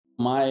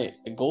My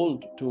goal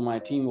to my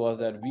team was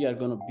that we are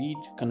going to beat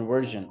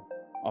conversion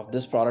of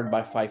this product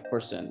by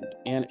 5%.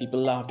 And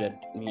people laughed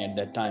at me at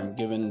that time,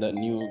 given the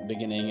new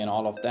beginning and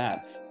all of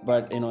that.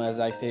 But, as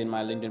I say in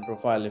my LinkedIn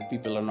profile, if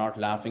people are not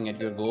laughing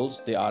at your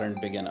goals, they aren't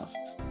big enough.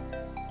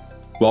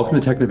 Welcome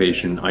to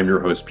Technovation. I'm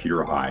your host,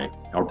 Peter High.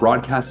 Our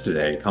broadcast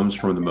today comes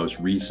from the most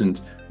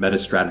recent Meta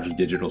Strategy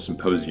Digital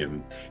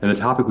Symposium, and the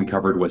topic we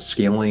covered was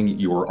scaling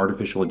your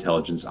artificial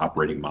intelligence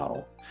operating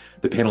model.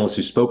 The panelists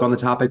who spoke on the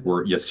topic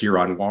were Yasir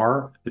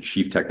Anwar, the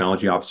Chief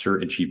Technology Officer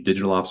and Chief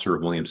Digital Officer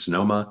of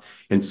Williams-Sonoma,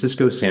 and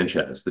Cisco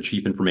Sanchez, the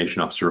Chief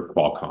Information Officer of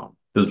Qualcomm.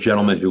 The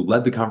gentleman who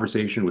led the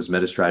conversation was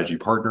Meta Strategy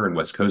Partner and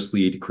West Coast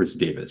Lead, Chris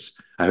Davis.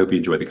 I hope you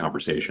enjoyed the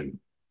conversation.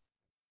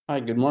 Hi,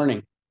 good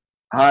morning.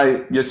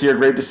 Hi, Yasir,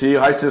 great to see you.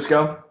 Hi,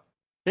 Cisco.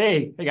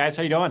 Hey guys,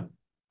 how you doing?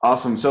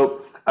 Awesome.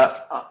 So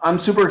I'm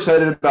super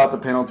excited about the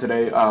panel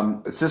today.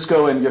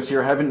 Cisco and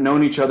Yasir haven't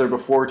known each other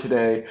before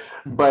today,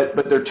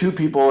 but they're two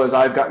people, as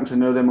I've gotten to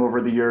know them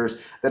over the years,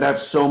 that have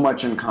so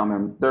much in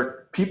common.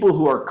 They're people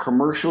who are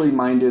commercially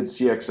minded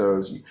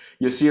CXOs.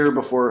 Yasir,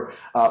 before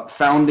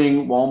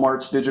founding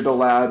Walmart's digital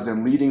labs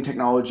and leading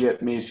technology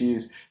at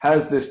Macy's,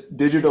 has this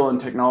digital and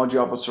technology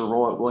officer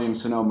role at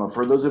Williams-Sonoma.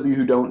 For those of you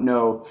who don't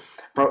know,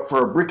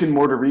 for a brick and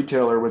mortar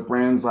retailer with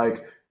brands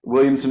like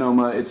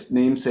Williams-Sonoma, its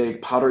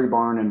namesake, Pottery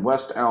Barn, and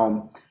West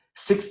Elm,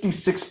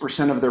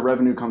 66% of their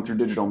revenue come through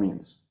digital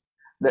means.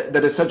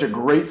 That is such a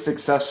great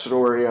success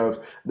story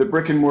of the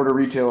brick and mortar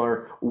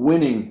retailer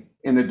winning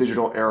in the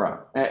digital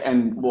era.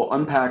 And we'll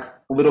unpack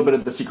a little bit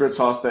of the secret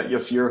sauce that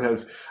Yasir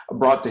has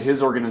brought to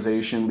his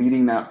organization,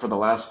 leading that for the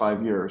last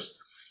 5 years.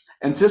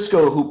 And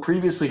Cisco, who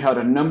previously had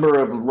a number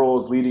of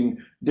roles leading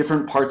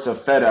different parts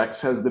of FedEx,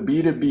 has the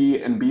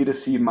B2B and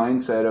B2C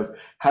mindset of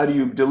how do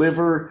you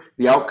deliver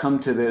the outcome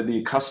to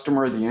the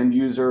customer, the end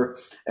user,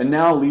 and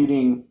now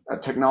leading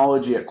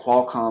technology at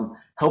Qualcomm,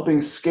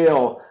 helping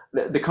scale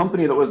the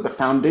company that was the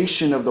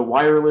foundation of the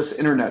wireless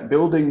internet,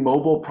 building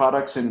mobile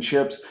products and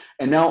chips,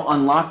 and now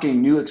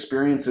unlocking new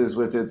experiences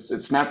with its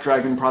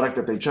Snapdragon product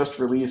that they just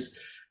released.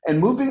 And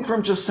moving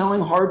from just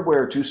selling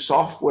hardware to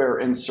software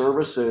and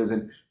services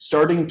and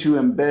starting to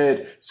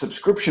embed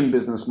subscription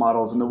business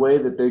models in the way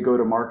that they go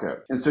to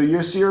market. And so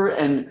Yasir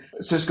and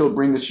Cisco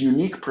bring this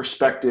unique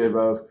perspective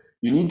of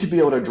you need to be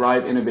able to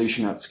drive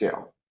innovation at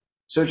scale.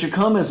 So it should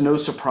come as no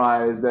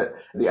surprise that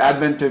the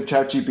advent of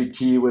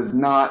ChatGPT was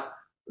not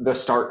the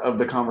start of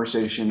the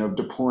conversation of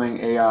deploying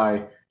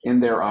AI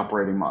in their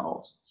operating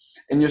models.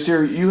 And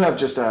Yasir, you have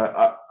just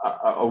a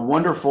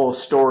wonderful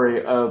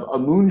story of a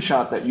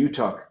moonshot that you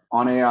took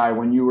on AI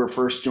when you were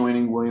first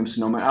joining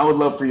Williams-Sonoma. I would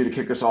love for you to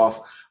kick us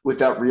off with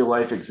that real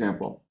life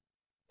example.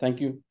 Thank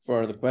you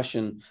for the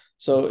question.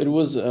 So it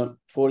was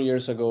 4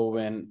 years ago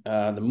when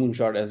the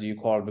moonshot, as you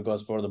called,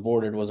 because for the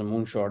board, it was a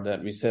moonshot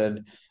that we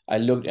said, I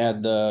looked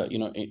at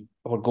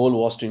our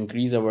goal was to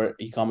increase our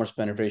e-commerce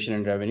penetration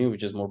and revenue,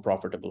 which is more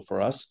profitable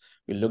for us.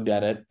 We looked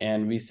at it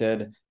and we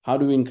said, how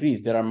do we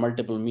increase? There are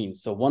multiple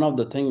means. So one of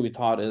the things we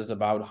thought is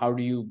about how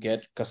do you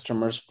get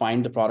customers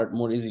find the product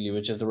more easily,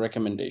 which is the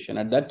recommendation.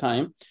 At that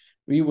time,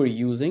 we were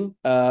using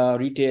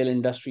retail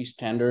industry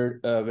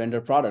standard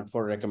vendor product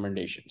for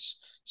recommendations.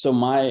 So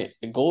my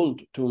goal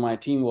to my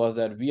team was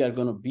that we are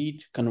going to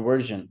beat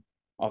conversion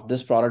of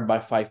this product by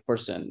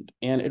 5%.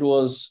 And it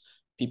was,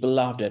 people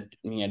laughed at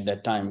me at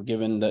that time,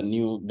 given the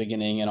new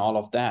beginning and all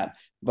of that.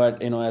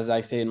 But, as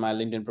I say in my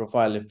LinkedIn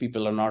profile, if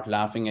people are not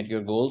laughing at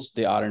your goals,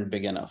 they aren't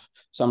big enough.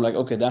 So I'm like,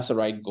 okay, that's the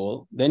right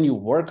goal. Then you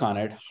work on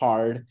it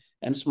hard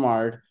and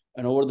smart.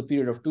 And over the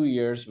period of 2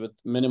 years with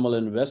minimal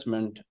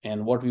investment,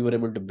 and what we were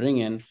able to bring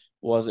in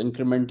was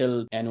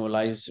incremental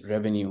annualized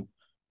revenue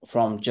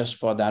from just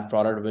for that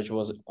product, which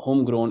was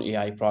homegrown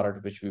AI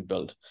product, which we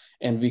built.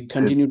 And we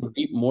continue to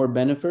reap more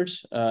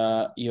benefits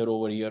year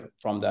over year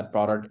from that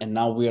product. And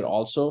now we are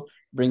also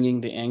bringing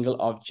the angle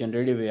of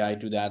generative AI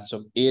to that.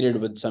 So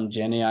aided with some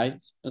Gen AI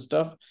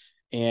stuff.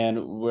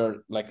 And we're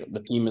like,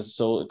 the team is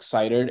so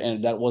excited.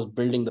 And that was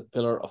building the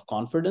pillar of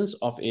confidence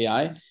of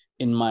AI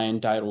in my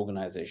entire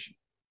organization.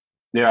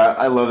 Yeah,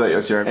 I love that,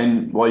 Yasir.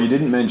 And while you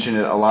didn't mention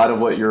it, a lot of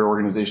what your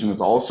organization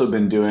has also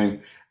been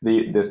doing,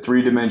 the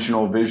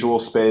three-dimensional visual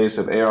space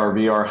of AR,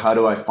 VR, how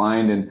do I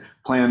find and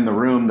plan the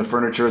room, the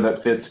furniture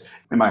that fits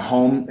in my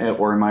home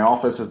or in my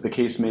office, as the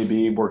case may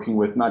be, working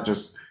with not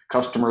just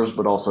customers,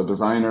 but also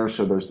designers.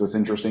 So there's this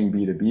interesting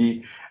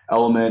B2B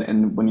element.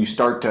 And when you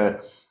start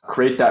to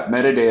create that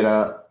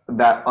metadata,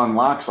 that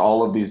unlocks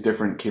all of these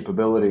different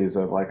capabilities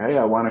of like, hey,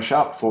 I want to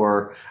shop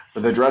for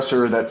the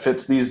dresser that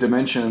fits these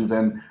dimensions,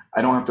 and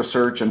I don't have to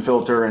search and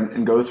filter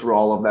and go through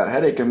all of that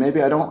headache. And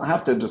maybe I don't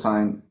have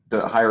to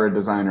hire a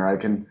designer. I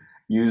can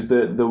use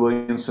the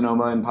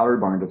Williams-Sonoma and Pottery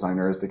Barn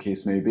designer, as the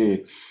case may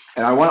be.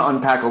 And I want to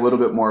unpack a little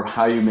bit more of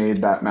how you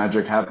made that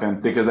magic happen,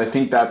 because I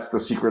think that's the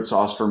secret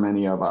sauce for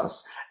many of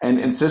us.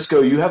 And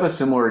Cisco, you have a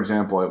similar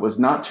example. It was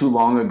not too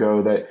long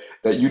ago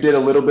that you did a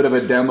little bit of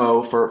a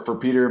demo for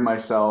Peter and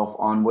myself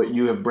on what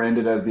you have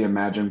branded as the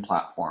Imagine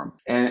platform.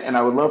 And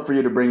I would love for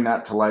you to bring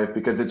that to life,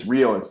 because it's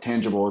real, it's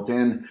tangible, it's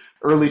in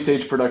early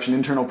stage production,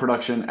 internal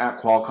production at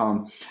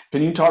Qualcomm.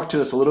 Can you talk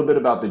to us a little bit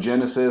about the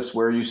genesis,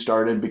 where you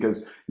started?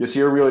 Because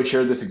Yasir really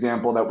shared this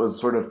example that was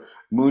sort of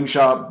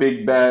moonshot,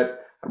 big bet,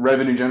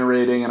 revenue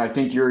generating, and I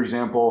think your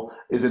example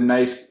is a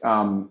nice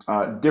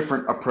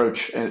different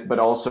approach, but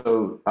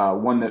also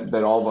one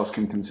that all of us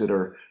can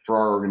consider for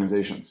our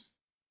organizations.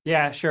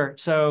 Yeah, sure.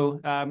 So,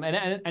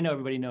 and I know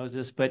everybody knows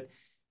this, but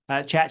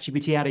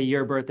ChatGPT had a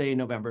year birthday in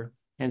November.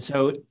 And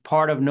so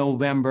part of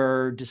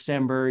November,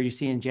 December, you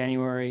see in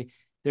January,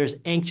 there's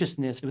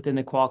anxiousness within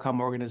the Qualcomm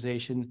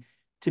organization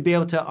to be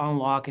able to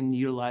unlock and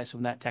utilize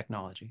some of that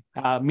technology.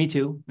 Me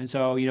too. And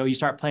so, you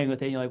start playing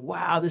with it and you're like,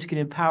 wow, this can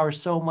empower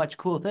so much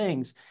cool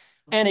things.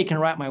 And it can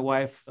write my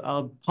wife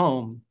a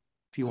poem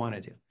if you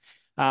wanted to.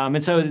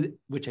 And so,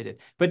 which I did.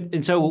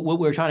 And so what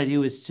we're trying to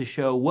do is to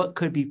show what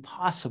could be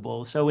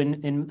possible. So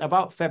in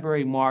about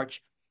February,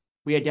 March,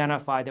 we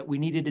identified that we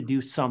needed to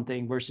do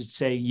something versus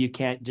say, you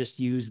can't just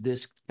use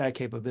this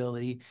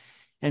capability.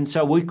 And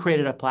so we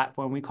created a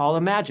platform we call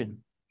Imagine.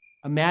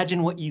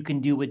 Imagine what you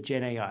can do with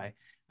Gen AI.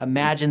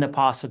 Imagine the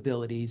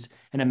possibilities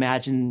and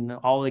imagine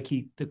all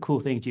the cool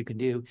things you can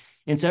do.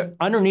 And so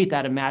underneath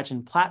that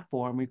Imagine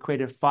platform, we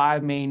created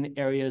 5 main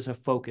areas of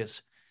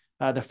focus.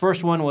 The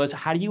first one was,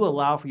 how do you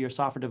allow for your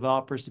software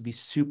developers to be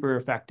super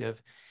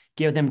effective?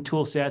 Give them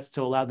tool sets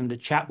to allow them to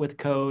chat with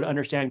code,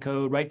 understand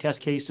code, write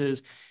test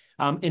cases,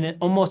 and it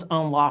almost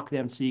unlock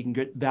them so you can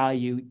get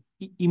value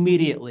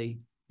immediately.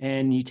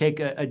 And you take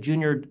a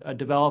junior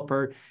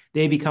developer,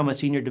 they become a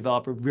senior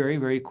developer very,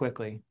 very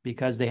quickly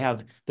because they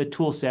have the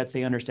tool sets,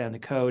 they understand the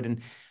code.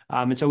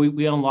 And so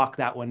we unlock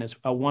that one as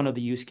one of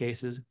the use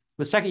cases.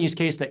 The second use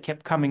case that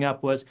kept coming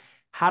up was,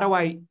 how do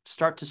I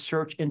start to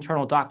search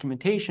internal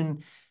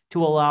documentation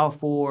to allow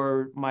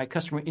for my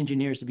customer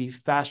engineers to be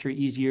faster,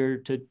 easier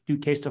to do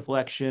case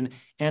deflection,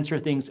 answer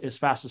things as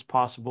fast as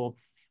possible,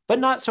 but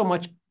not so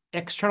much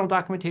external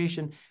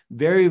documentation,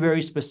 very,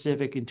 very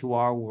specific into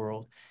our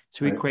world.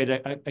 So we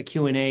created a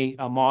Q&A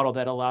model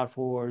that allowed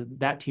for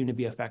that team to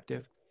be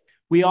effective.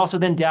 We also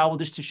then dabbled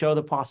just to show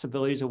the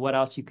possibilities of what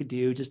else you could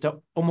do, just to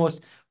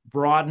almost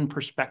broaden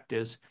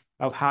perspectives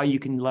of how you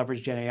can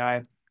leverage Gen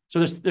AI.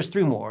 So there's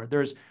 3 more.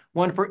 There's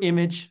one for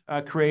image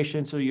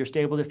creation, so your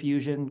stable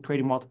diffusion,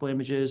 creating multiple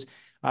images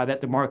that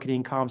the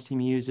marketing comms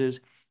team uses.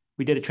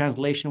 We did a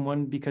translation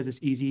one because it's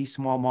easy,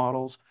 small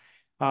models.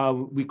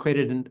 We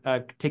created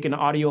take an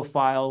audio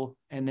file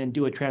and then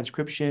do a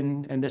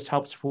transcription, and this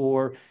helps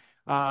for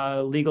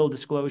legal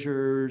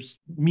disclosures,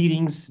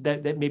 meetings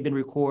that they've been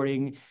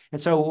recording.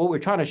 And so what we're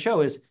trying to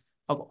show is,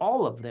 of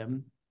all of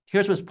them,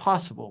 here's what's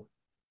possible.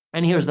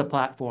 And here's the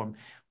platform.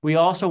 We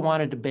also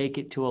wanted to bake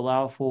it to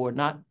allow for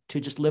not to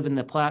just live in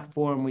the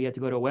platform, we have to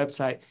go to a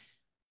website,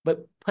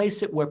 but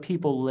place it where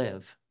people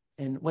live.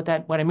 And what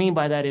I mean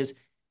by that is,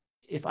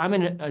 if I'm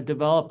a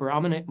developer,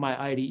 I'm in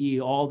my IDE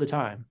all the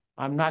time.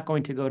 I'm not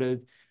going to go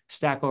to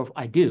Stack Overflow.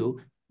 I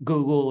do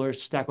Google or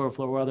Stack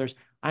Overflow or others.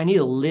 I need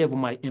to live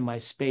in my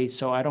space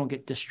so I don't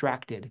get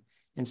distracted.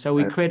 And so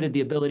we created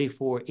the ability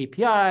for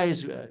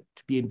APIs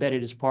to be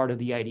embedded as part of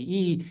the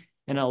IDE,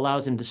 and it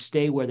allows them to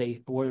stay where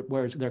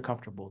they're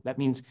comfortable. That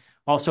means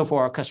also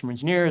for our customer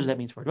engineers, that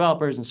means for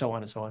developers, and so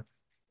on and so on.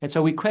 And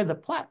so we created a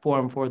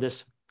platform for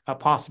this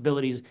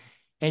possibilities,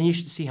 and you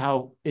should see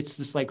how it's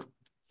just like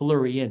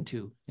flurry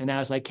into. And I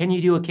was like, can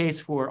you do a case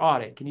for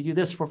audit? Can you do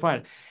this for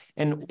finance?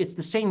 And it's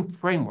the same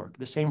framework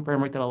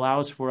that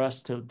allows for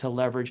us to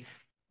leverage.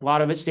 A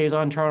lot of it stays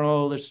on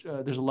internal. There's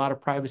a lot of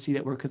privacy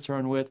that we're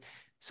concerned with.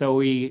 So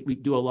we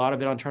do a lot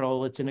of it on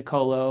internal. It's in a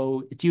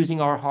colo. It's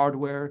using our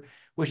hardware,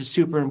 which is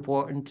super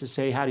important to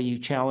say, how do you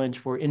challenge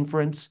for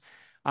inference?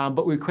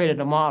 But we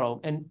created a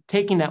model, and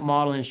taking that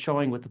model and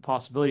showing what the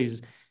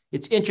possibilities.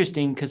 It's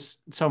interesting because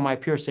some of my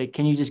peers say,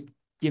 can you just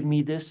give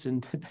me this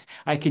and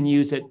I can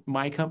use at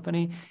my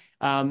company?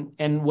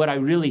 And what I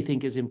really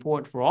think is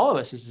important for all of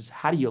us is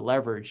how do you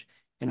leverage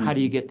and how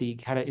do you get the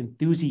kind of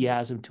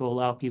enthusiasm to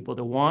allow people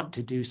to want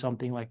to do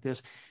something like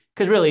this?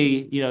 Because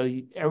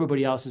really,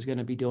 everybody else is going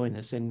to be doing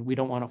this, and we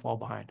don't want to fall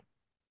behind.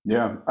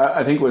 Yeah,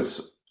 I think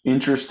what's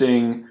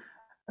interesting,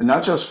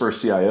 not just for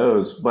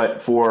CIOs, but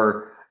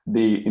for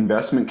the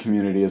investment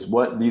community, is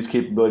what these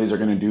capabilities are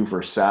going to do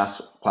for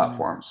SaaS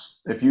platforms.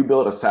 If you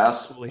build a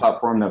SaaS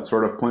platform that's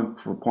sort of point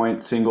for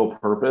point, single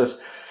purpose,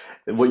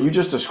 what you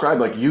just described,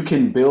 like, you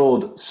can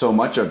build so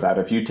much of that.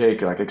 If you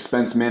take like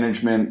expense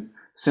management,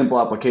 simple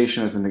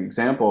application as an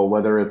example,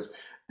 whether it's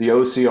the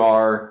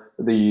OCR,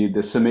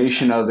 the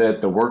summation of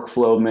it, the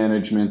workflow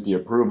management, the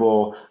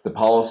approval, the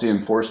policy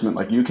enforcement,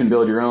 like, you can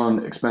build your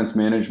own expense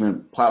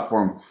management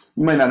platform.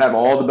 You might not have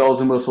all the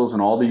bells and whistles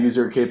and all the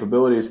user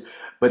capabilities,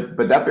 but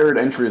that barrier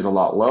to entry is a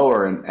lot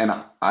lower. And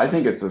I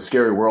think it's a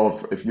scary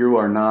world if you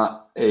are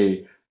not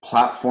a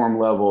platform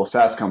level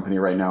SaaS company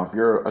right now. If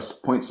you're a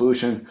point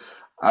solution,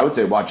 I would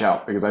say watch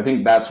out, because I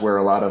think that's where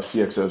a lot of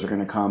CXOs are going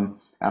to come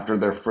after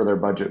their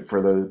budget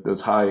for those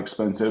high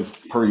expensive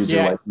per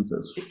user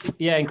licenses.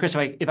 Yeah, and Chris,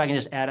 if I can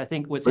just add, I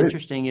think what's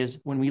interesting is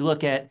when we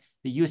look at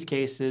the use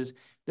cases,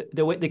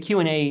 the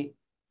Q&A,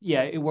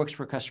 it works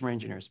for customer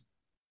engineers.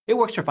 It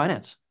works for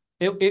finance.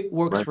 It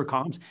works Right. for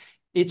comms.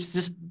 It's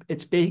just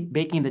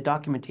baking the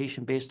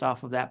documentation based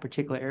off of that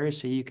particular area,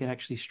 so you can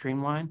actually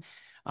streamline.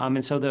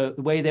 And so the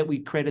way that we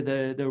created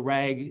the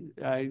RAG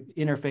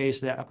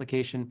interface, the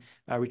application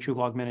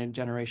retrieval augmented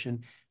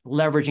generation,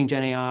 leveraging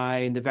Gen AI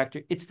and the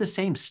vector, it's the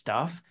same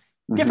stuff,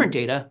 different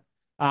data.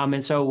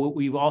 And so what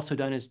we've also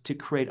done is to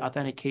create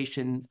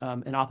authentication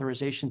and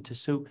authorization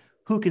so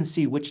who can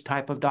see which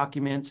type of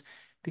documents,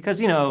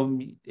 because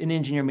an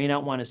engineer may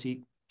not want to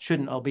see,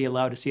 shouldn't be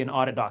allowed to see an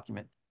audit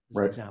document, as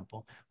an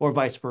example, or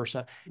vice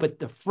versa. But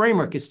the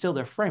framework is still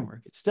their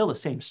framework. It's still the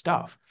same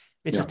stuff.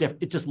 It's just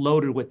it's just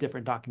loaded with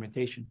different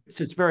documentation.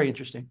 So it's very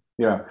interesting.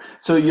 Yeah.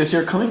 So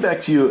Yasir, coming back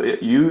to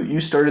you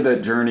started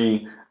that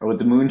journey with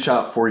the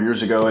Moonshot 4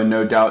 years ago, and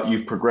no doubt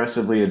you've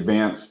progressively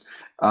advanced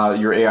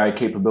your AI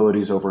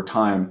capabilities over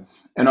time.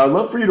 And I'd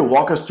love for you to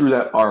walk us through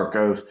that arc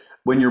of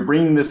when you're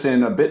bringing this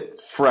in a bit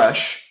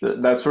fresh.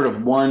 That's sort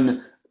of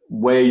one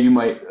way you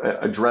might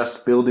address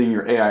building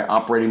your AI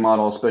operating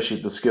model, especially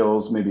if the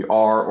skills maybe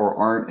are or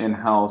aren't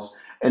in-house.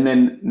 And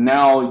then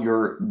now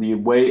the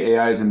way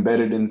AI is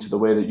embedded into the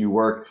way that you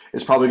work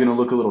is probably going to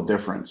look a little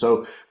different.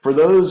 So for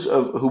those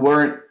who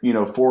weren't,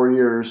 4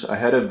 years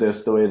ahead of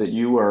this the way that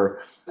you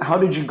were, how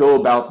did you go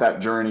about that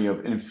journey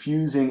of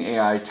infusing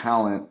AI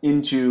talent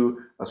into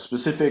a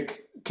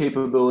specific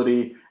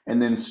capability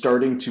and then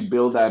starting to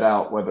build that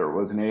out, whether it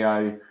was an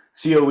AI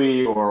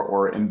COE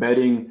or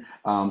embedding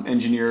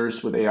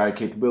engineers with AI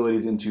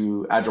capabilities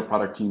into agile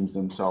product teams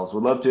themselves?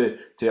 Would love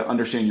to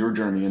understand your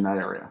journey in that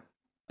area.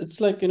 It's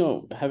like,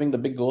 having the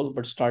big goal,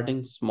 but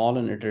starting small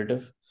and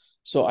iterative.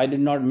 So I did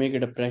not make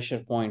it a pressure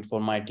point for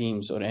my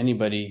teams or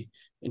anybody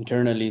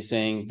internally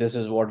saying, this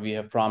is what we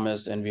have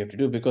promised and we have to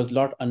do, because a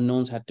lot of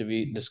unknowns had to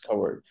be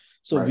discovered.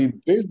 So we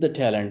built the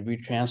talent, we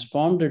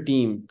transformed the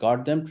team,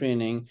 got them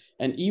training,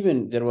 and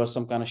even there was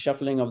some kind of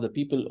shuffling of the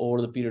people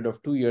over the period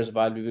of 2 years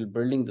while we were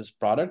building this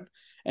product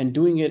and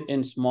doing it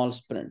in small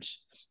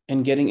sprints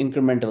and getting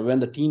incremental. When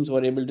the teams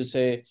were able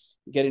to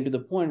getting to the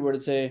point where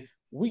to say,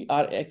 we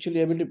are actually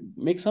able to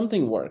make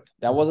something work.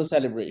 That was a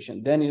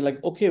celebration. Then you're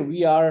like, okay,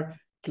 we are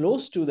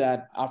close to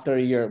that after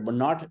a year, but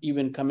not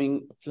even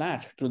coming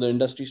flat to the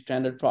industry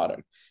standard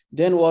product.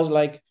 Then was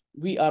like,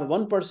 we are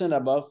 1%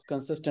 above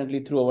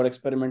consistently through our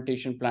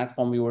experimentation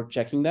platform. We were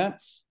checking that,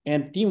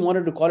 and team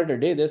wanted to call it a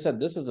day. They said,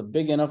 this is a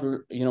big enough,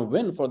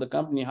 win for the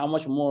company. How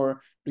much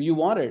more do you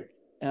want it?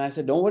 And I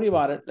said, don't worry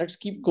about it. Let's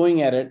keep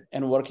going at it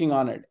and working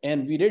on it.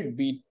 And we did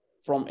beat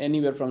from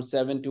anywhere from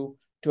 7 to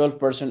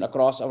 12%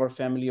 across our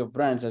family of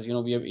brands. As you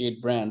know, we have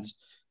 8 brands,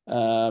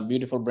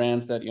 beautiful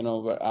brands that,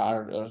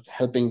 are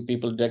helping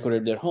people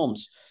decorate their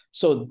homes.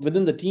 So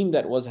within the team,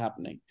 that was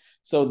happening.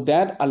 So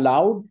that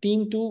allowed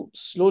team to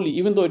slowly,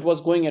 even though it was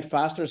going at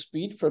faster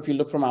speed if you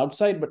look from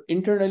outside, but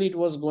internally it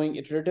was going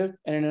iterative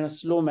and in a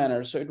slow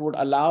manner. So it would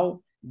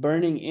allow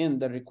burning in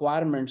the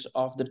requirements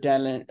of the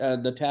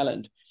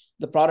talent.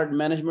 The product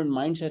management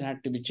mindset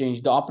had to be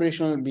changed. The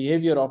operational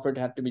behavior of it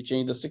had to be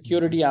changed. The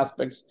security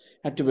aspects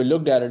had to be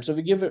looked at it. So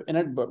we give it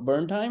in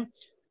burn time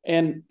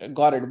and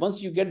got it.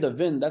 Once you get the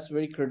win, that's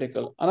very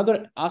critical.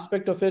 Another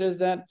aspect of it is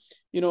that,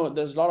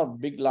 there's a lot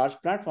of large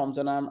platforms,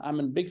 and I'm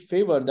in big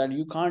favor that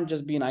you can't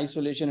just be in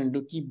isolation and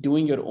keep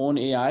doing your own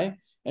AI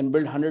and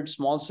build 100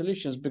 small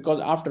solutions,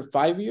 because after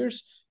 5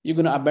 years, you're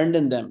going to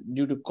abandon them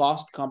due to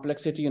cost,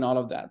 complexity, and all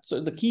of that. So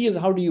the key is,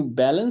 how do you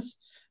balance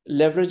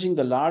leveraging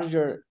the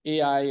larger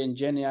AI and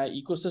Gen AI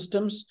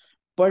ecosystems?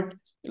 But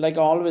like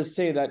I always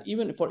say, that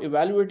even for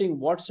evaluating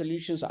what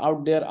solutions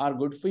out there are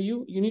good for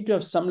you, you need to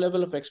have some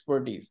level of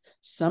expertise,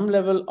 some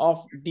level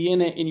of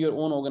DNA in your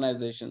own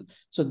organization.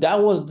 So that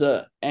was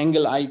the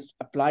angle I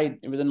applied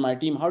within my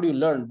team. How do you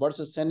learn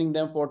versus sending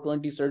them for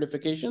 20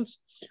 certifications?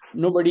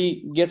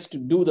 Nobody gets to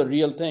do the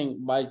real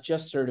thing by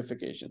just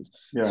certifications.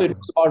 So it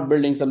was about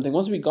building something.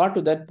 Once we got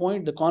to that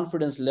point, the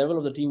confidence level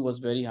of the team was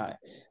very high.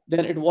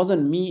 Then it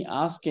wasn't me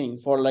asking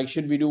for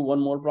should we do one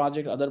more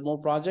project, other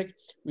more project.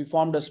 We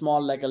formed a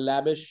small, a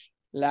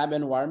lab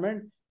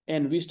environment,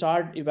 and we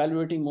started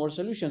evaluating more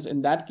solutions.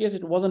 In that case,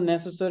 it wasn't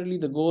necessarily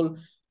the goal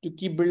to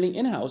keep building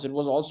in-house. It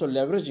was also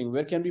leveraging,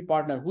 where can we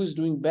partner, who is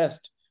doing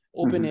best,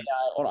 OpenAI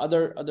or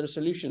other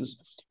solutions.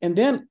 And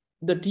then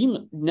the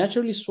team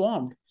naturally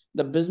swarmed.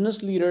 The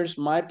business leaders,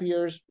 my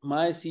peers,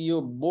 my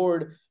CEO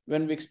board,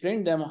 when we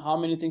explained them how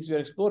many things we are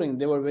exploring,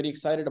 they were very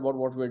excited about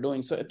what we're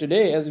doing. So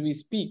today, as we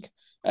speak,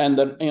 and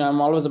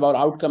I'm always about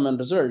outcome and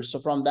results. So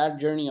from that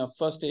journey of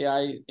first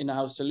AI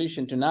in-house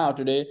solution to now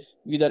today,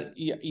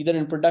 either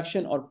in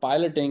production or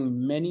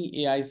piloting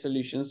many AI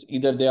solutions,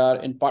 either they are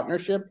in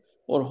partnership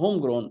or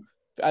homegrown.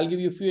 I'll give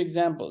you a few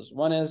examples.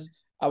 One is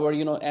our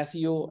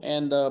SEO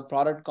and the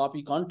product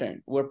copy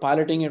content. We're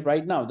piloting it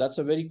right now. That's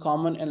a very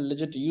common and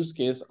legit use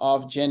case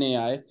of Gen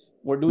AI.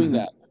 We're doing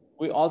that.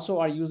 We also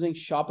are using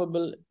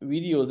shoppable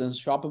videos and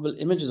shoppable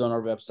images on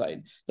our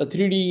website. The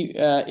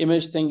 3D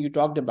image thing you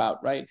talked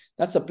about, right?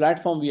 That's a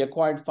platform we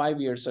acquired 5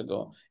 years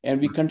ago, and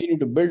we continue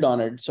to build on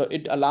it. So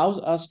it allows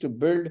us to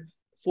build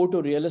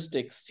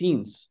photorealistic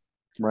scenes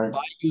Right.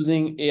 by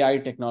using AI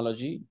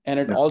technology. And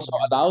it Yeah. also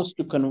allows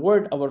to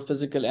convert our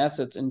physical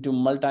assets into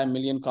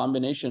multi-million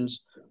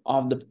combinations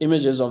of the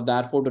images of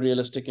that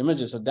photorealistic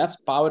images. So that's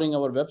powering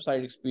our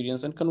website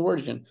experience and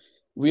conversion.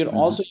 We are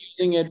also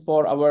using it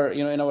for our,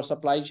 in our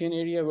supply chain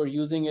area, we're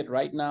using it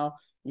right now.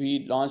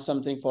 We launched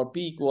something for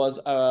peak was,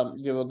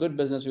 we have a good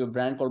business, we have a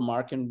brand called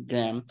Mark and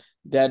Graham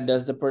that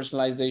does the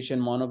personalization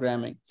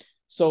monogramming.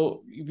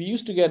 So we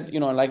used to get,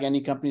 like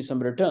any company, some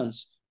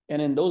returns.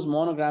 And in those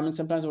monogramming,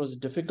 sometimes it was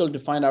difficult to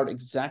find out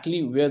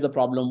exactly where the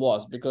problem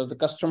was because the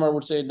customer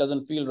would say it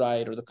doesn't feel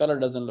right or the color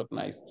doesn't look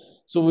nice.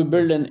 So we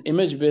build an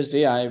image-based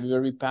AI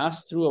where we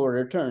pass through our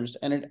returns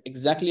and it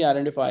exactly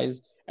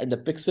identifies at the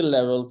pixel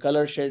level,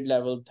 color shade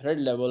level, thread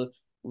level,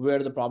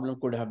 where the problem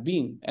could have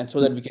been. And so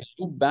that we can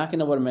loop back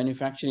in our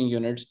manufacturing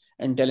units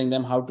and telling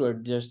them how to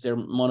adjust their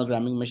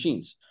monogramming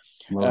machines.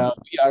 We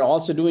are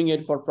also doing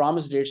it for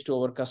promise dates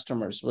to our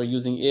customers. We're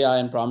using AI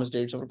and promise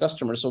dates of our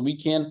customers. So we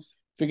can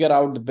figure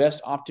out the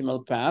best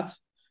optimal path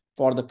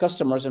for the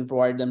customers and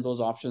provide them those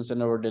options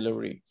in our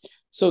delivery.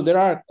 So there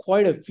are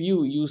quite a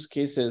few use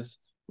cases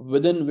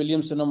within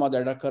Williams-Sonoma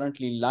that are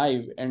currently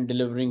live and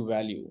delivering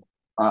value.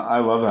 I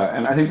love that.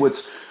 And I think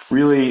what's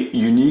really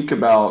unique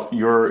about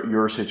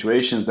your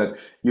situation is that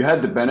you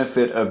had the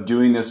benefit of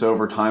doing this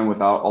over time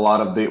without a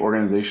lot of the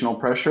organizational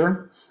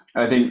pressure.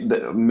 I think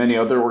that many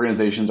other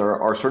organizations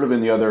are sort of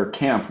in the other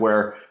camp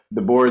where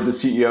the board, the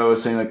CEO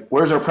is saying like,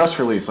 where's our press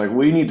release? Like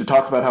we need to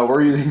talk about how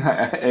we're using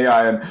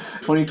AI. And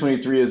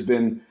 2023 has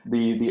been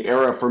the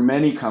era for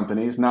many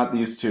companies, not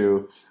these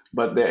two,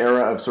 but the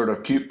era of sort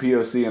of cute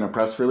POC and a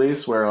press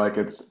release where like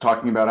it's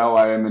talking about how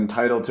I am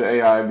entitled to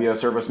AI via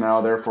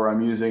ServiceNow, therefore I'm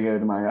using it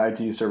in my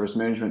IT service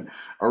management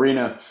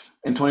arena.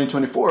 In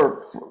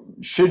 2024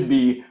 should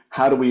be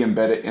how do we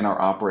embed it in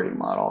our operating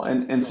model?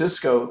 And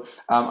Cisco,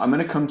 I'm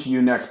going to come to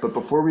you next, but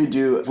before we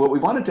do, what we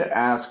wanted to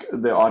ask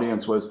the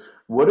audience was,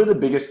 what are the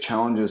biggest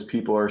challenges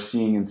people are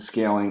seeing in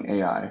scaling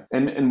AI?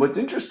 And what's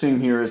interesting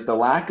here is the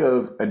lack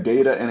of a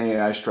data and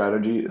AI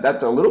strategy.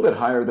 That's a little bit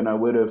higher than I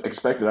would have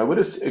expected. I would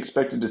have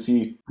expected to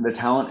see the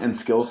talent and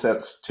skill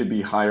sets to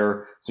be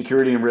higher,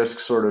 security and risk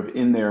sort of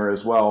in there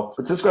as well.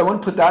 But Cisco, I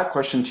want to put that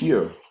question to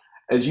you.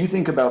 As you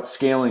think about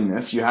scaling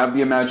this, you have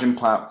the Imagine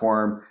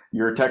platform,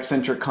 you're a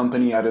tech-centric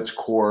company at its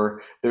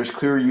core, there's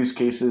clear use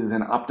cases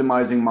in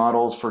optimizing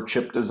models for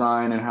chip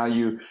design and how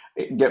you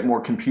get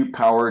more compute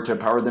power to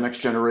power the next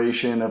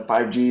generation of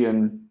 5G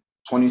and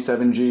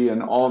 27G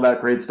and all of that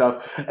great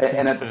stuff.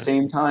 And at the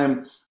same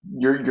time,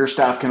 your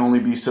staff can only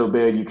be so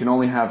big. You can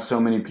only have so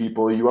many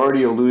people. You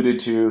already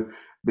alluded to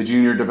the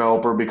junior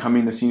developer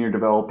becoming the senior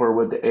developer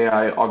with the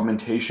AI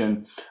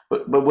augmentation.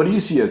 But what do you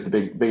see as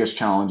the biggest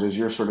challenge as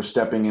you're sort of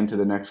stepping into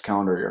the next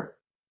calendar year?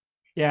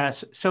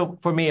 Yes. So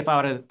for me, if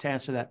I were to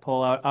answer that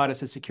poll, I would have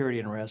said security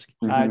and risk,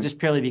 just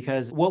purely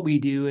because what we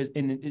do is,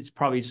 and it's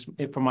probably just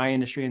from my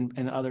industry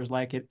and others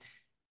like it,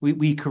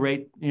 we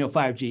create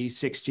 5G,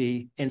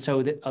 6G, and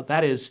so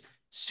that is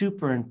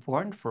super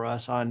important for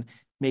us on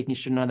making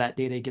sure none of that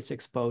data gets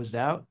exposed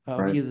out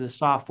of either the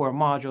software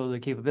module, the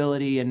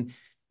capability, and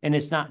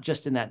it's not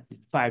just in that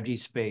 5G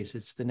space.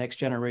 It's the next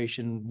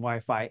generation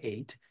Wi-Fi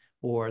 8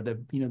 or the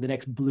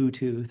next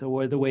Bluetooth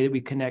or the way that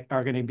we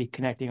are going to be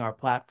connecting our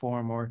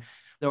platform or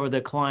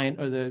the client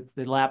or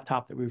the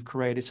laptop that we've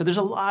created. So there's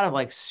a lot of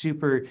like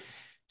super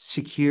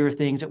secure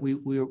things that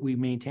we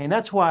maintain.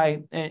 That's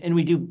why, and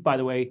we do, by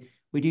the way,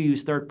 we do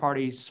use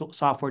third-party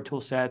software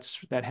tool sets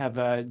that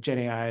have Gen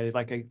AI,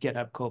 like a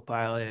GitHub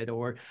Copilot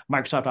or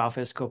Microsoft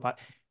Office Copilot.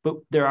 But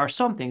there are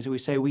some things that we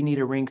say we need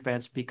a ring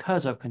fence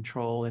because of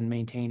control and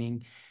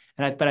maintaining.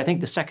 But I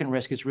think the second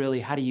risk is really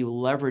how do you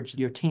leverage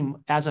your team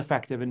as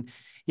effective? And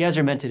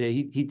Yasir mentioned it.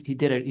 He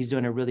did it. He's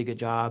doing a really good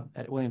job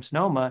at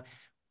Williams-Sonoma.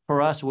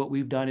 For us, what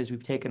we've done is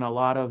we've taken a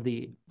lot of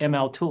the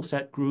ML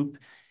toolset group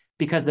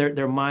because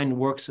their mind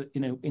works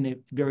in a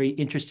very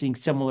interesting,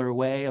 similar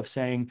way of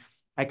saying,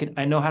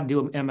 I know how to do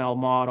an ML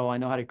model. I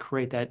know how to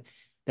create that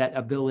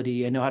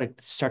ability. I know how to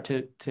start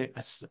to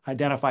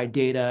identify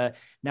data.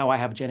 Now I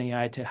have Gen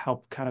AI to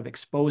help kind of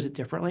expose it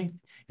differently.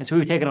 And so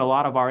we've taken a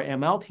lot of our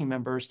ML team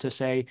members to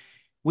say,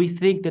 we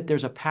think that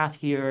there's a path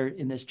here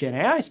in this Gen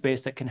AI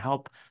space that can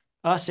help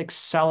us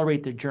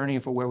accelerate the journey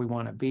for where we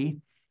want to be.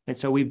 And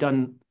so we've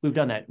done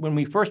that. When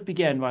we first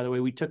began, by the way,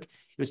 it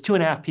was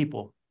 2.5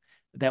 people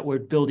that were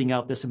building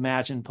out this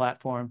Imagine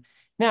platform.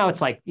 Now it's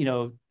like,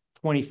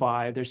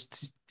 25.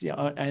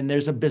 And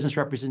there's a business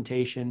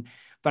representation.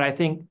 But I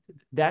think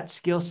that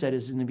skill set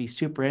is going to be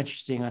super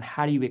interesting on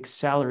how do you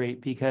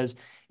accelerate, because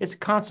it's a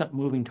constant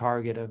moving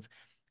target of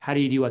how do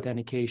you do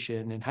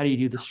authentication and how do you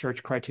do the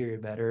search criteria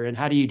better and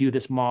how do you do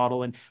this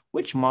model and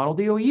which model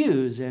do you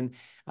use and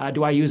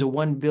do I use a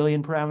 1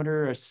 billion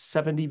parameter or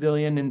 70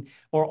 billion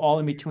or all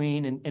in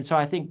between? And so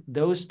I think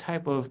those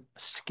type of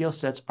skill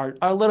sets are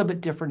a little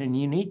bit different and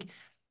unique,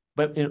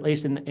 but at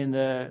least in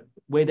the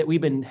way that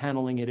we've been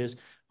handling it is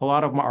a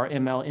lot of our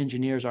ML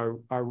engineers are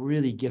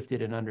really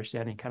gifted in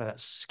understanding kind of that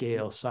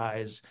scale,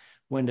 size,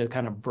 when to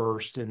kind of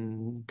burst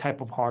and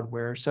type of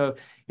hardware. So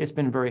it's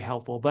been very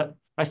helpful. But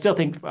I still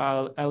think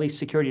at least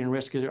security and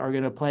risk are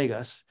going to plague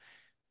us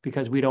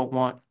because we don't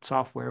want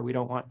software, we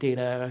don't want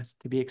data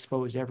to be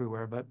exposed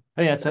everywhere. But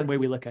I think that's the way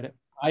we look at it.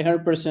 I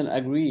 100%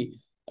 agree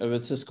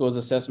with Cisco's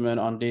assessment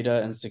on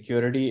data and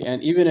security.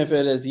 And even if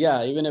it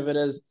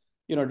is,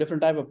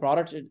 different type of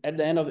products, at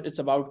the end of it, it's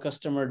about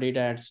customer data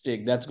at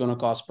stake. That's going to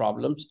cause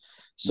problems.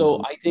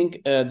 So I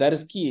think that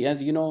is key.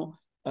 As you know,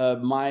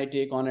 my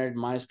take on it,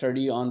 my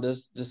study on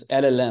this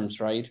LLMs,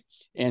 right?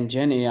 And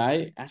Gen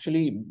AI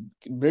actually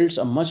builds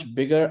a much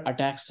bigger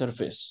attack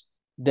surface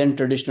than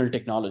traditional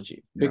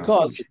technology,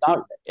 because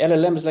now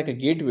LLM is like a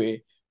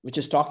gateway which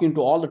is talking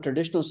to all the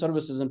traditional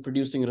services and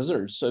producing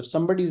results. So if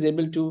somebody is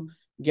able to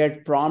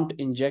get prompt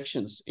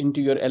injections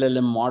into your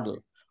LLM model,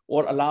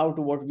 or allow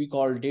to what we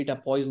call data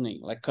poisoning,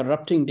 like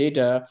corrupting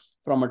data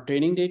from a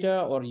training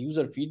data or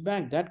user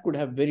feedback, that could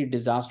have very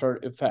disastrous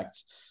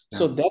effects.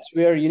 So that's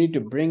where you need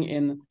to bring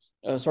in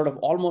sort of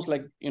almost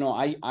like,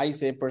 I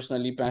say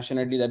personally,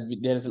 passionately, that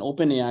there is an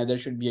open AI, there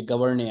should be a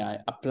governed AI,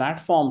 a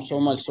platform so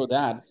much so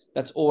that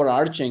that's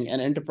overarching and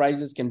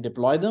enterprises can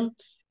deploy them.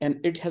 And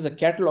it has a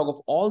catalog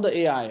of all the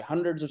AI,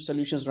 hundreds of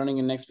solutions running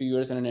in the next few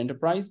years in an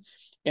enterprise,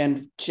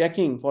 and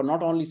checking for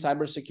not only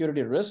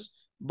cybersecurity risks,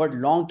 but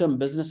long-term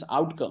business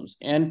outcomes,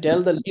 and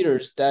tell the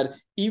leaders that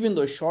even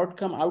though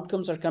short-term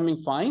outcomes are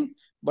coming fine,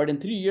 but in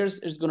 3 years,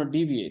 it's going to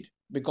deviate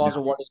because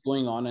of what is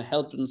going on, and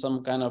help in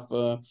some kind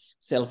of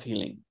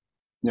self-healing.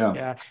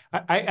 Yeah.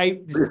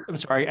 I'm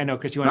sorry. I know,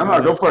 Chris, you want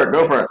to go for it.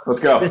 Go for it. Let's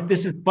go.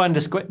 This is fun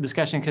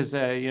discussion because,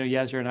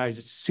 Yasir and I are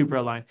just super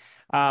aligned.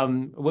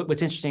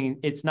 What's interesting,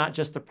 it's not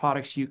just the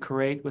products you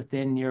create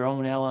within your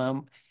own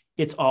LM,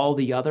 it's all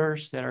the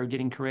others that are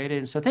getting created.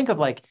 And so think of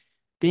like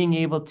being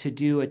able to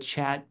do a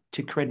chat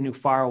to create a new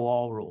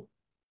firewall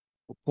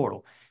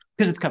portal,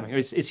 because it's coming,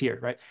 it's here,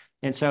 right?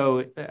 And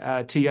so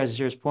to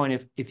Yasir's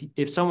point,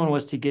 if someone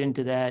was to get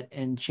into that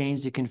and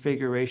change the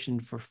configuration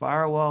for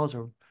firewalls,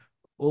 or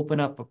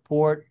open up a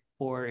port,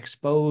 or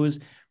expose,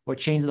 or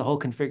change the whole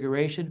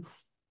configuration,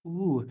 I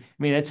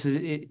mean, it's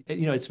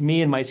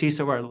me and my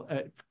CISO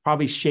are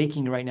probably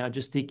shaking right now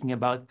just thinking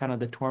about kind of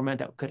the torment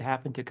that could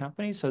happen to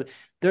companies. So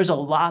there's a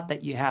lot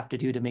that you have to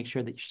do to make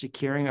sure that you're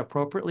securing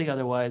appropriately.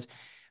 Otherwise,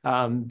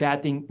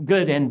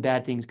 good and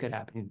bad things could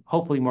happen.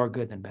 Hopefully more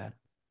good than bad.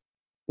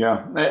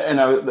 Yeah, and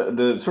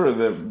the sort of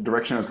the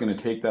direction I was going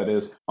to take that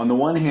is, on the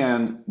one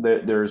hand,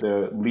 there's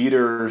the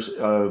leaders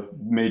of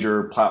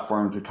major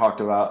platforms. We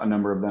talked about a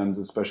number of them,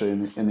 especially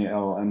in the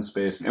LLM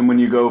space. And when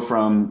you go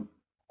from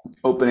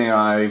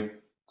OpenAI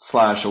 /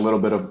 a little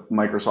bit of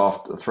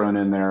Microsoft thrown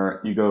in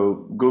there, you go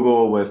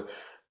Google with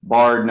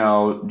Bard,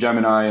 now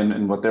Gemini,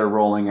 and what they're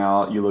rolling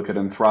out. You look at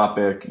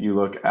Anthropic, you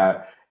look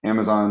at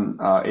Amazon,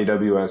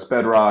 AWS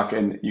Bedrock,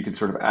 and you could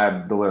sort of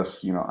add the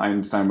list.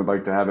 Einstein would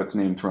like to have its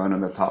name thrown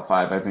in the top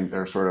 5. I think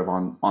they're sort of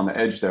on the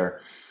edge there.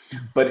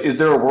 But is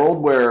there a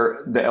world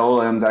where the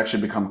LLMs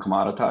actually become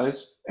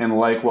commoditized? And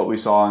like what we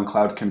saw in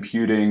cloud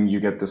computing, you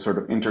get this sort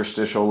of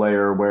interstitial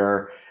layer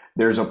where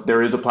there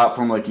is a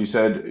platform, like you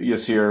said,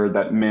 Yasir,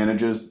 that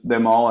manages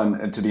them all,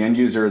 and to the end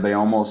user, they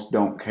almost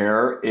don't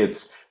care.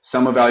 It's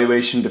some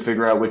evaluation to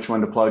figure out which one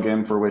to plug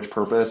in for which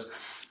purpose.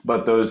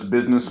 But those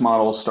business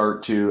models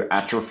start to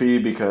atrophy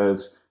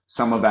because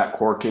some of that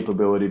core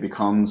capability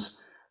becomes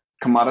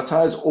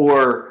commoditized?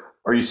 Or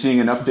are you seeing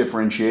enough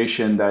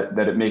differentiation that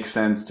it makes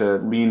sense to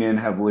lean in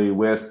heavily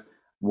with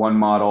one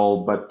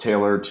model, but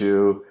tailor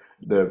to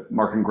the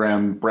Mark and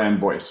Graham brand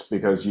voice,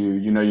 because you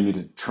need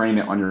to train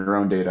it on your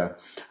own data?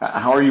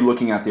 How are you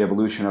looking at the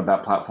evolution of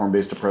that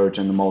platform-based approach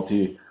and the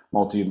multi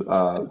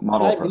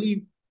model approach?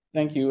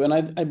 Thank you. And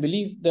I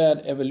believe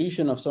that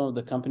evolution of some of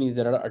the companies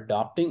that are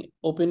adopting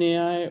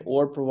OpenAI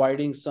or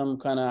providing some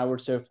kind of, I would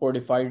say,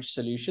 fortified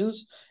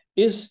solutions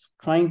is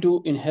trying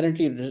to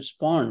inherently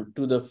respond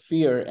to the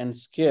fear and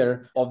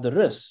scare of the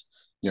risk.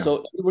 Yeah.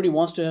 So everybody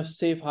wants to have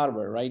safe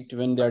harbor, right?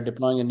 When they're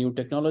deploying a new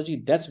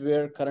technology, that's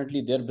where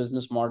currently their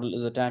business model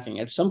is attacking.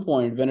 At some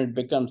point, when it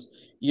becomes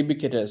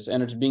ubiquitous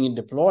and it's being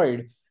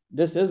deployed,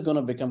 this is going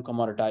to become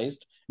commoditized.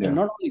 Yeah. And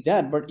not only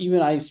that, but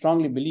even I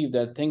strongly believe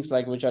that things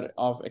like which are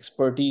of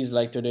expertise,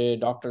 like today,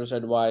 doctor's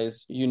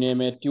advice, you name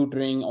it,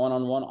 tutoring,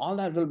 one-on-one, all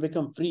that will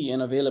become free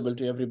and available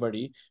to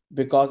everybody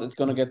because it's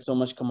going to get so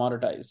much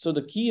commoditized. So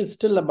the key is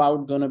still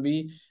about going to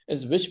be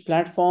is which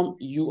platform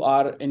you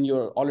are in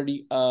your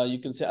already, you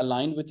can say,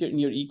 aligned with in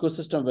your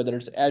ecosystem, whether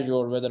it's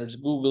Azure, whether it's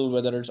Google,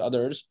 whether it's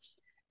others.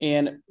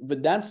 And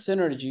with that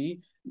synergy,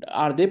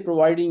 are they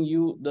providing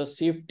you the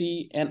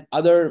safety and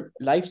other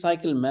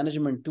lifecycle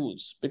management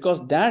tools?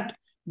 Because that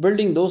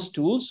building those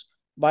tools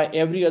by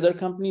every other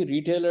company,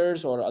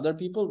 retailers or other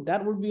people,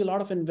 that would be a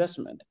lot of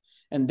investment.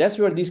 And that's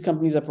where these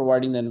companies are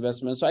providing the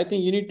investment. So I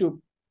think you need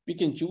to pick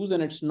and choose,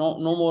 and it's no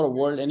more a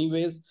world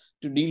anyways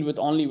to deal with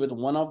only with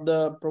one of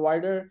the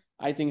provider.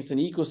 I think it's an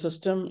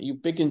ecosystem. You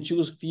pick and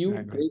choose few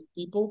great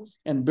people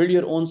and build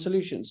your own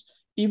solutions.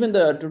 even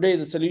today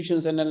the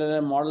solutions and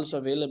LLM models are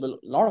available,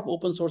 a lot of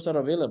open source are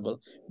available,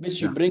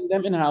 which you bring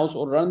them in-house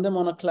or run them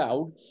on a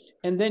cloud,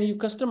 and then you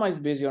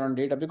customize based on your own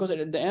data, because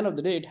at the end of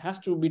the day, it has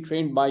to be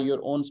trained by your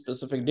own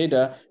specific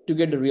data to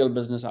get the real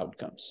business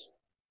outcomes.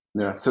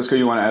 Yeah. Cisco,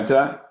 you want to add to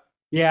that?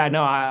 Yeah,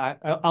 no, I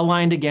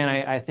aligned again.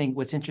 I think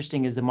what's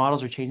interesting is the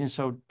models are changing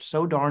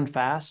so darn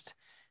fast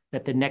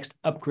that the next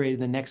upgrade,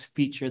 the next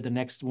feature, the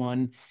next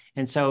one.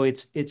 And so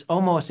it's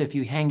almost, if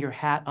you hang your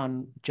hat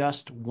on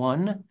just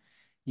one,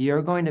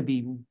 you're going to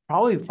be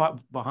probably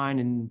behind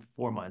in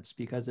 4 months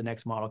because the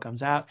next model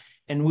comes out.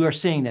 And we are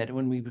seeing that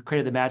when we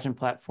created the Imagine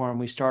platform,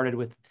 we started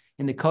with,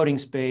 in the coding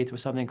space,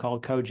 with something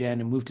called CodeGen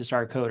and moved to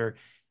Star Coder.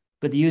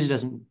 But the user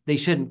they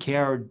shouldn't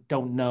care or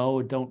don't know,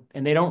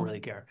 and they don't really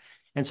care.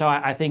 And so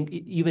I think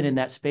even in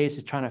that space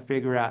is trying to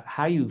figure out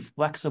how you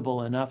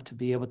flexible enough to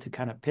be able to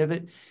kind of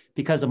pivot,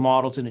 because the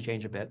model's going to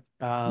change a bit.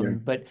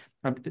 But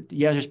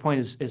Yasir's point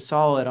is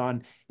solid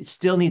on, it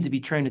still needs to be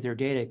trained with their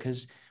data,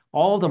 because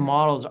all the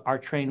models are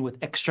trained with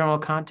external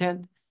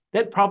content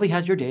that probably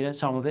has your data,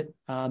 some of it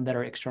that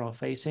are external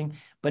facing.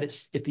 But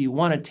if you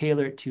want to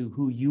tailor it to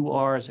who you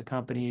are as a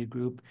company,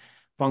 group,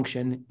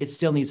 function, it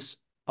still needs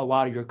a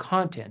lot of your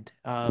content.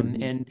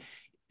 And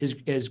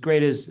as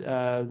great as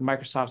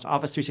Microsoft's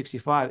Office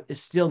 365, it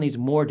still needs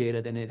more data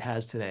than it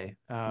has today.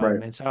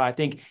 And so I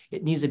think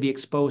it needs to be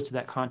exposed to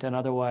that content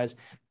otherwise.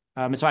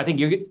 And so I think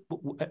you're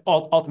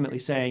ultimately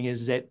saying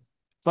is that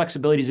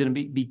flexibility is going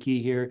to be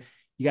key here.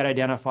 You got to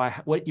identify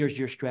what is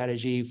your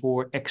strategy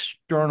for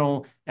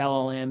external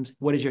LLMs,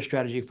 what is your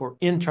strategy for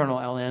internal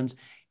LLMs,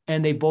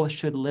 and they both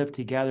should live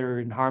together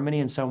in harmony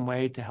in some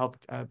way to help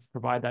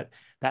provide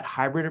that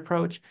hybrid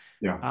approach.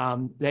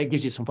 That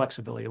gives you some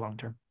flexibility long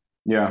term.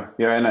 Yeah.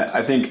 And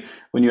I think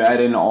when you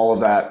add in all of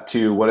that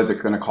to what is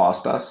it going to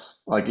cost us?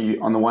 Like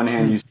on the one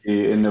hand, you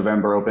see in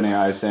November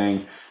OpenAI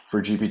saying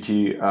for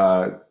GPT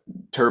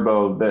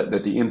Turbo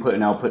that the input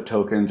and output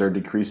tokens are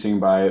decreasing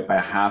by a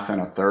half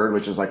and a third,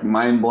 which is like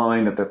mind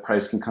blowing that the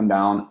price can come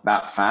down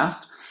that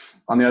fast.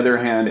 On the other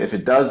hand, if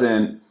it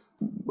doesn't,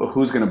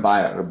 who's going to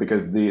buy it?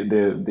 Because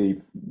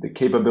the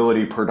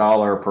capability per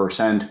dollar per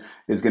cent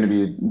is going to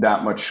be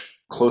that much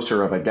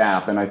closer of a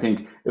gap. And I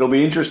think it'll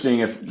be interesting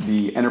if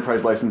the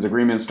enterprise license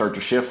agreements start to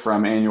shift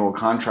from annual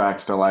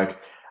contracts to like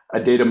a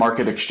data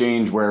market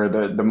exchange where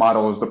the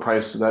model is the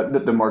price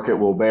that the market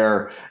will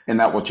bear, and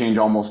that will change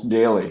almost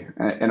daily.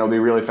 And it'll be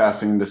really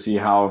fascinating to see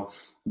how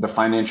the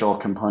financial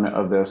component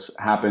of this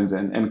happens.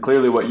 And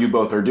clearly what you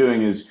both are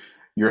doing is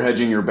you're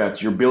hedging your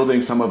bets. You're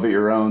building some of it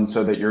your own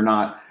so that you're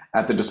not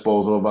at the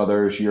disposal of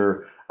others.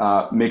 You're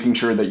making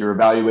sure that you're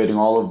evaluating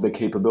all of the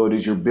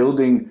capabilities. You're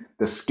building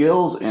the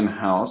skills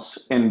in-house,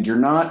 and you're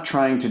not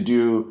trying to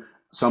do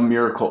some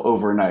miracle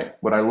overnight.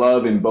 What I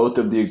love in both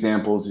of the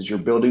examples is you're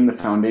building the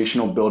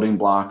foundational building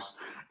blocks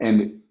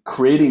and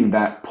creating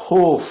that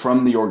pull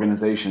from the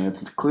organization.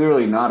 It's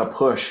clearly not a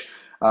push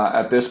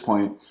at this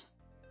point.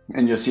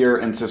 And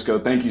Yasir and Cisco,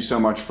 thank you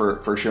so much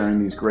for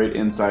sharing these great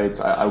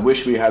insights. I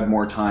wish we had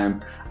more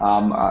time,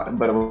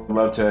 but I would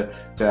love to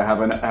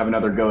have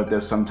another go at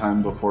this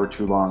sometime before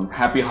too long.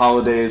 Happy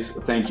holidays.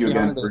 Thank you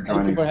again for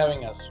joining. Thank you for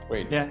having us.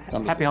 Great. Yeah,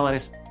 happy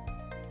holidays.